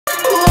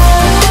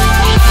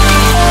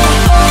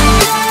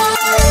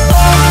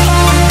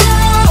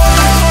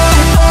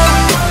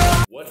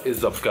What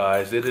is up,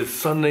 guys? It is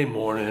Sunday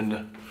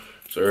morning.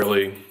 It's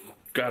early.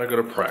 Gotta go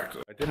to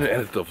practice. I didn't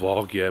edit the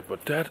vlog yet,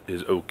 but that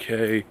is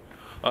okay.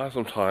 I'll have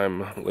some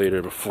time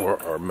later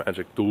before our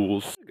magic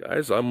duels. Hey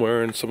guys, I'm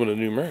wearing some of the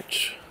new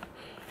merch.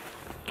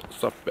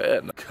 It's not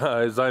bad.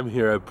 Guys, I'm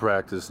here at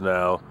practice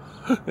now.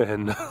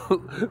 And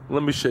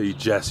let me show you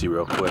Jesse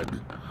real quick.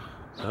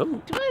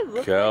 Oh, do I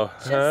look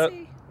like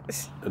Jesse?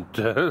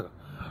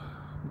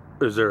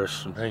 Is there a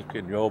snake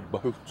in your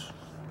boot?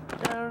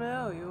 I don't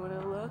know. You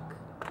wanna look?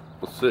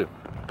 Let's see.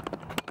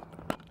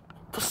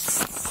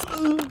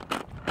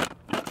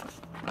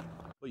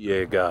 But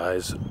yeah,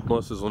 guys,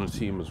 Melissa's on the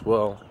team as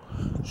well.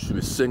 She'll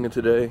be singing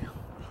today.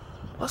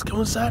 Let's go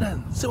inside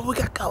and see what we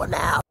got going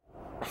now.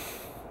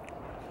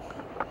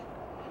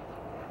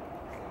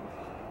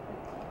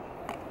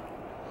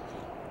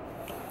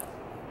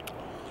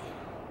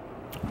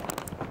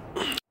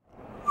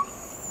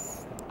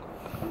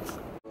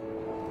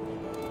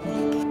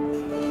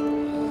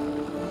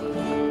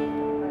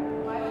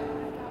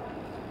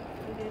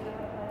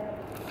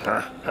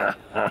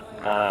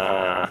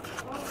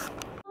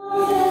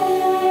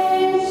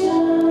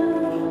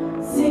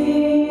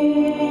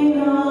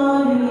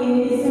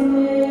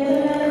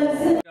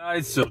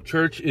 Guys, so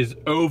church is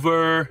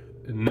over,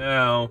 and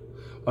now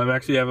I'm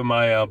actually having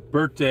my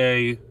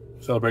birthday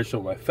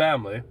celebration with my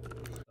family.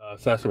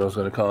 Saturday was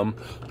gonna come,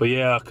 but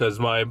yeah, because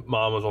my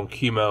mom was on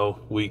chemo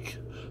week,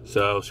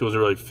 so she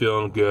wasn't really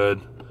feeling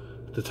good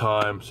at the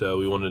time, so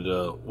we wanted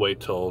to wait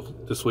till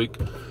this week.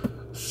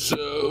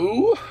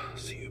 So,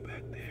 see you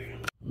back there.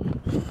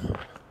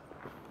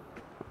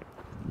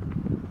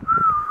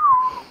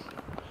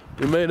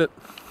 We made it.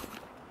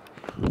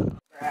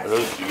 Are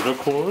those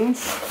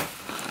unicorns?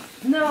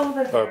 No,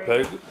 that's Our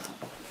pig?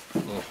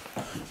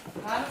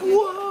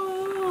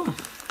 Whoa!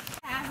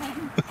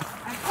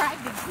 I tried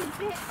to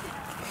keep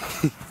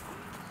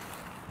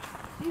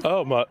it.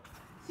 Oh my.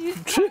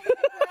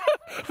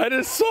 I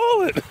just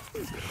saw it.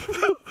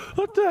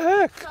 What the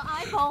heck? The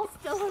eyeball's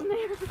still in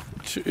there.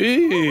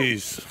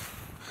 Jeez.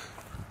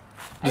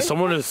 Did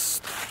someone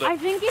just... I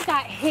think it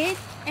got hit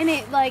and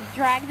it like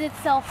dragged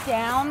itself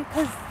down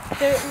because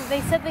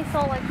they said they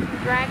saw like some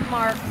drag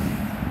marks.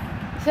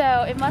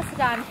 So it must have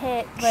gotten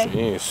hit. But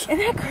jeez. Isn't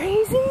that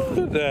crazy? Look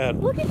at that.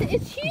 Look at it.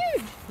 It's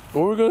huge.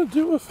 What are we gonna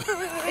do with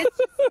it?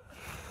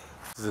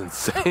 This is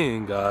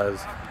insane,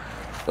 guys.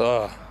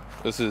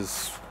 This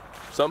is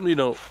something you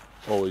don't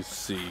always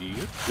see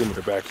in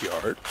your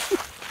backyard.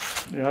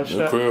 Yeah,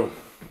 No crew.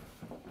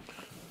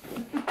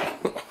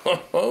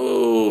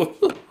 Oh.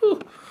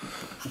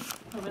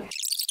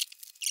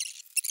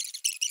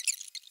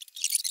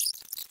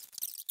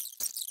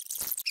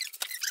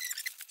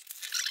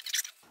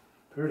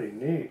 Pretty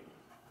neat.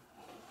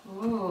 I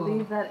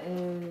believe that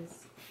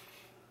is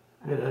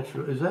Yeah, that's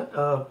true. Is that,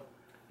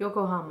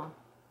 Yokohama.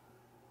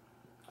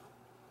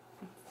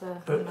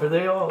 are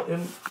they all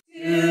in?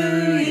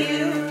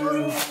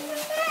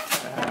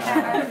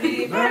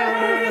 Happy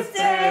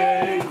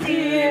birthday,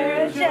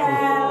 dear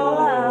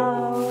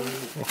Jello.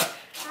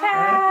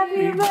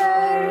 Happy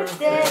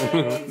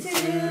birthday to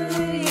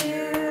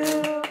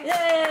you.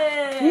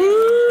 Yay!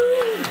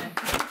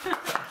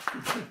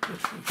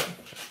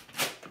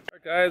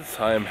 Alright guys,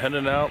 I'm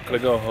heading out. Gonna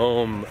go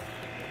home,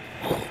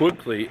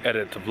 quickly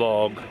edit the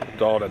vlog,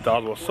 do all that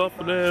dodgeball stuff,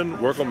 and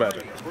then work on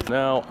magic.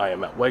 Now I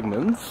am at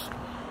Wegmans.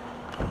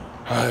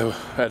 I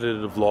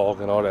edited the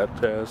vlog and all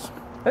that jazz.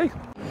 Hey!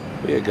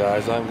 Yeah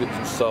guys, I'm getting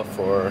some stuff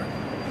for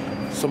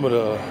some of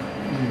the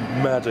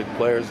magic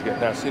players. You got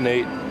Nasty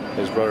Nate,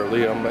 his brother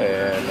Liam,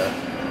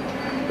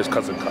 and his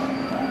cousin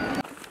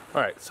Kyle.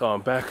 Alright, so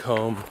I'm back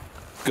home,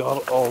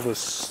 got all this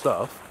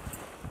stuff.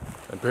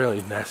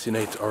 Apparently Nasty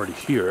Nate's already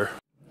here.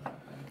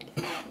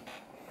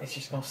 It's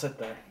just gonna sit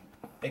there.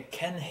 It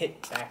can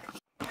hit back.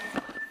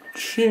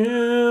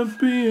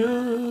 Champion!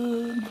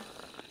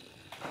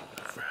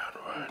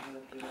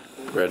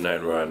 Red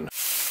Knight Run.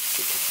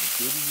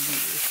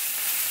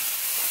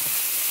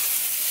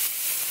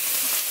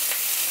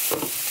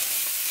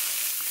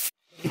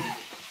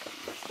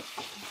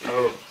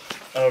 Oh,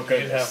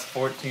 okay. You have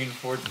 14.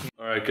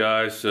 Alright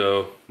guys,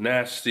 so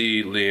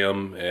Nasty,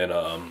 Liam, and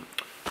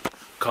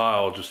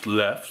Kyle just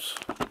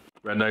left.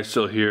 Red Knight's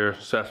still here.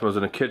 Sassimo's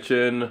in the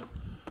kitchen.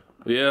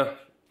 But yeah,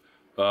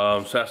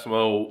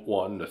 Sassimo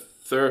won the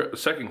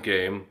second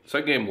game.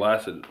 Second game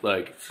lasted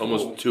like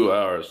almost 2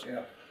 hours.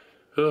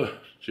 Yeah.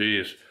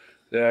 Jeez.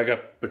 Yeah, I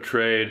got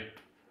betrayed.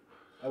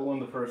 I won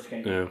the first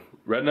game. Yeah.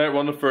 Red Knight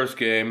won the first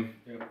game.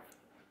 Yeah.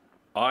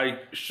 I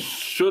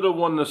should have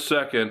won the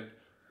second,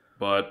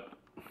 but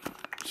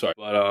sorry.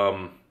 But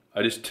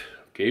I just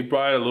gave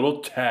Brian a little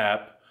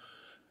tap,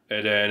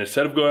 and then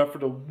instead of going after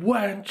the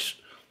wench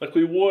like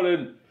we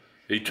wanted,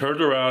 he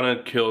turned around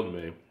and killed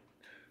me.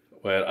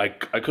 When I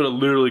could have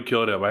literally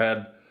killed him. I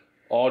had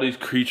all these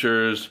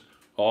creatures,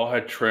 all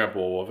had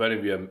trample. Well, if any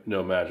of you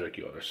know magic,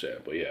 you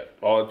understand. But yeah,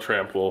 all had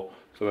trample,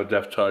 some had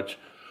death touch.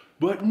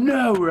 But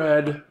no,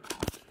 Red.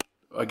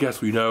 I guess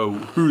we know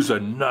who's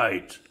a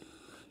knight.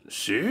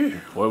 See,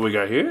 what do we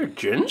got here?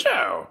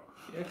 Jinzhou.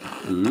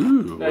 Yeah.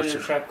 Ooh. That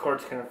trap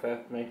card's gonna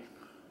affect me.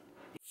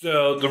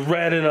 So the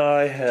rat and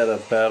I had a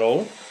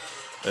battle,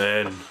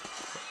 and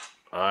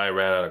I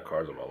ran out of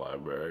cards in my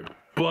library.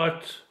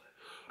 But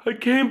I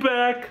came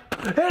back,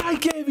 and I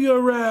gave you a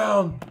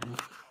round.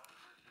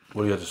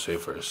 What do you have to say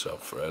for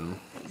yourself, friend?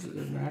 It was a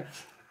good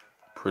match.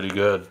 Pretty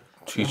good.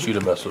 Teach you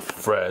to mess with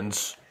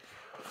friends.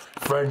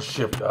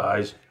 Friendship,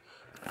 guys.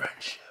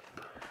 Friendship.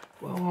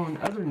 Well, on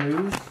other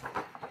news,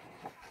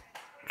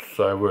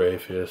 Cyber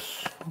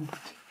atheists.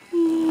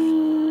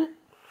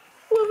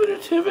 Living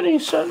at Tiffany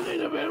Sunday,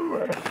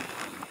 November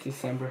 10th.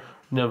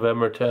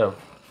 November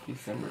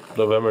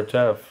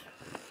 10th.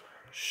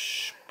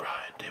 Shh,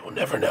 Brian, they will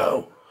never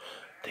know.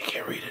 They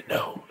can't read it.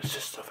 No, it's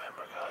just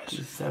November, guys.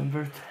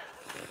 December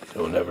 10th. They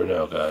will never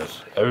know,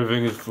 guys.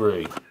 Everything is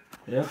free.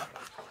 Yeah.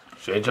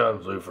 St.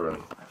 John's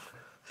Lutheran.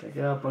 Check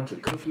out a bunch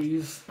of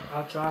cookies,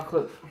 hot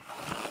chocolate.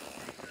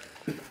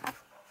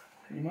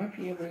 You might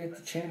be able to get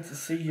the chance to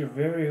see your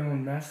very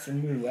own Master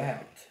Mooo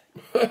act.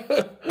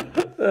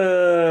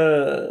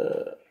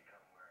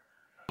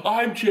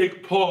 I'm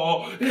Jake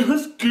Paul, and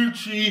let's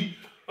Gucci.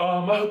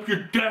 I hope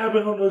you're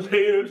dabbing on those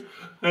haters,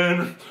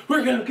 and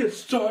we're gonna get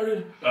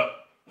started.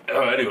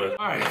 Anyway.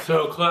 Alright,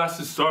 so class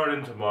is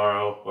starting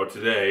tomorrow, or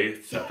today,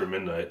 it's after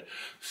midnight.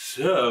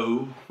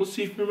 So, let's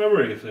see if you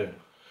remember anything.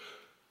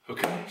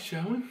 Okay,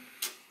 shall we?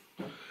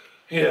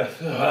 Yeah,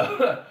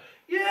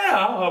 yeah,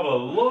 I'll have a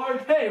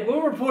large... Hey,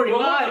 we're reporting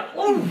live.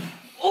 Oh!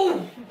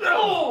 Oh!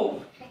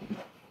 Oh!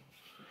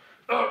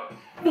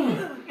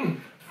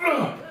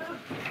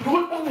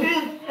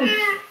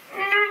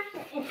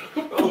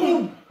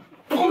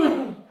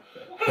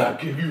 I'll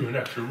give you an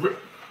extra rip.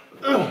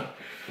 Well,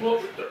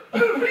 what the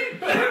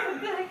heck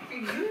are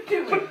you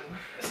doing?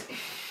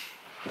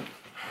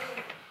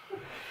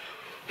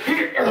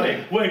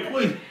 Wait,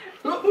 please.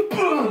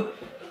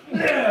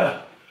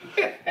 Yeah.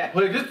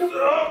 Wait, this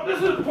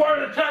is part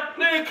of the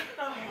technique.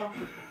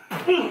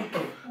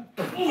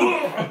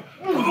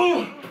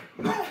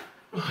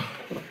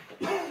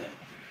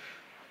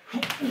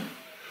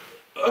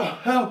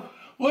 Help!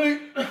 Wait.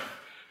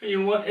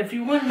 If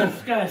you want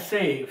this guy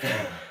saved,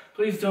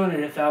 please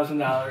donate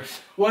 $1,000.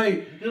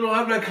 Wait, you don't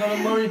have that kind of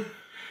money?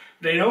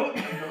 They don't?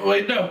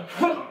 Wait, no.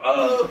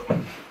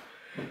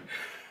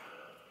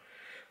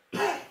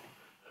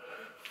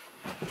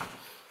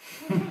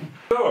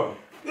 Go.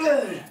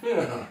 Good.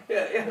 Yeah.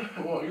 Yeah.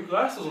 Well, your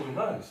glasses look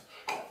nice.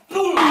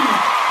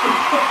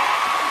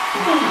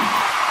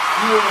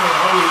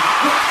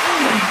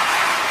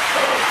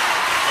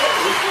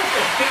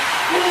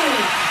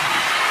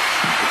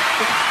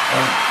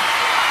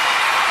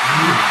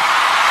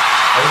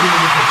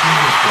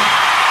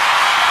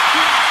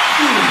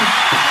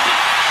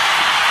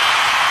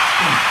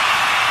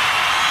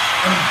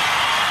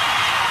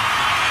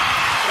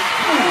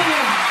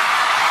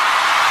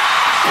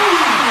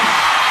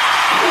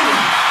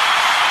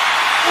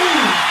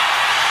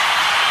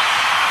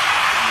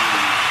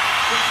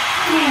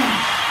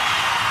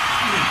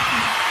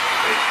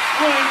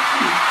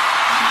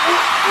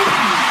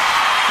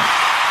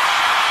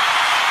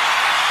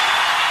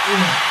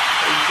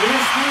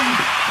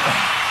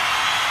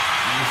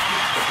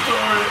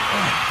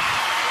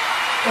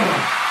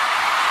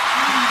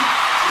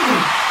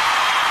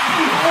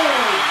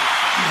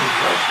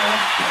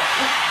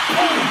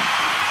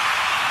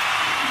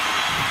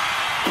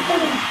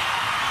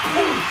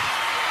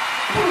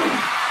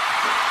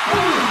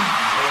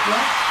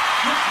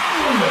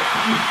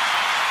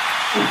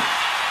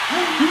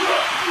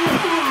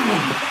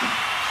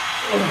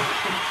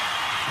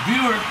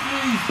 Viewer,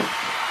 please.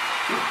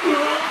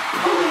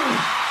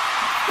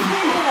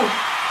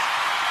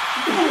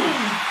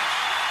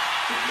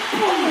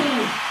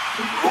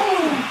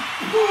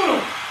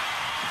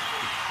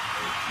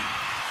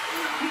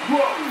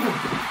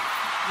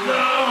 No!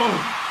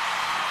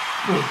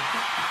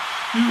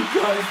 You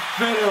guys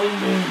failed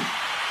me.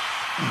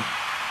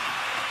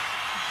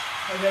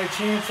 I got a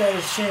chance at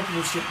his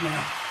championship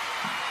now.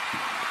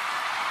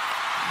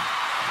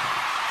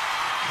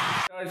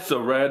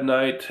 So Rad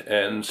Knight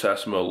and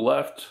Sasimo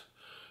left.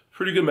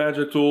 Pretty good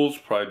magic tools.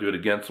 Probably do it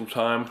again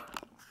sometime.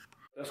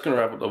 That's gonna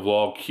wrap up the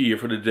vlog here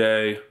for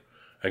today.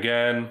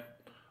 Again,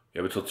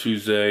 you have until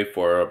Tuesday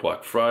for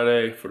Black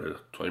Friday for the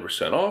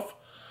 20% off.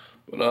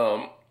 But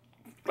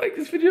like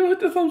this video, hit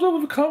the thumbs up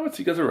with the comments.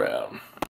 See you guys around.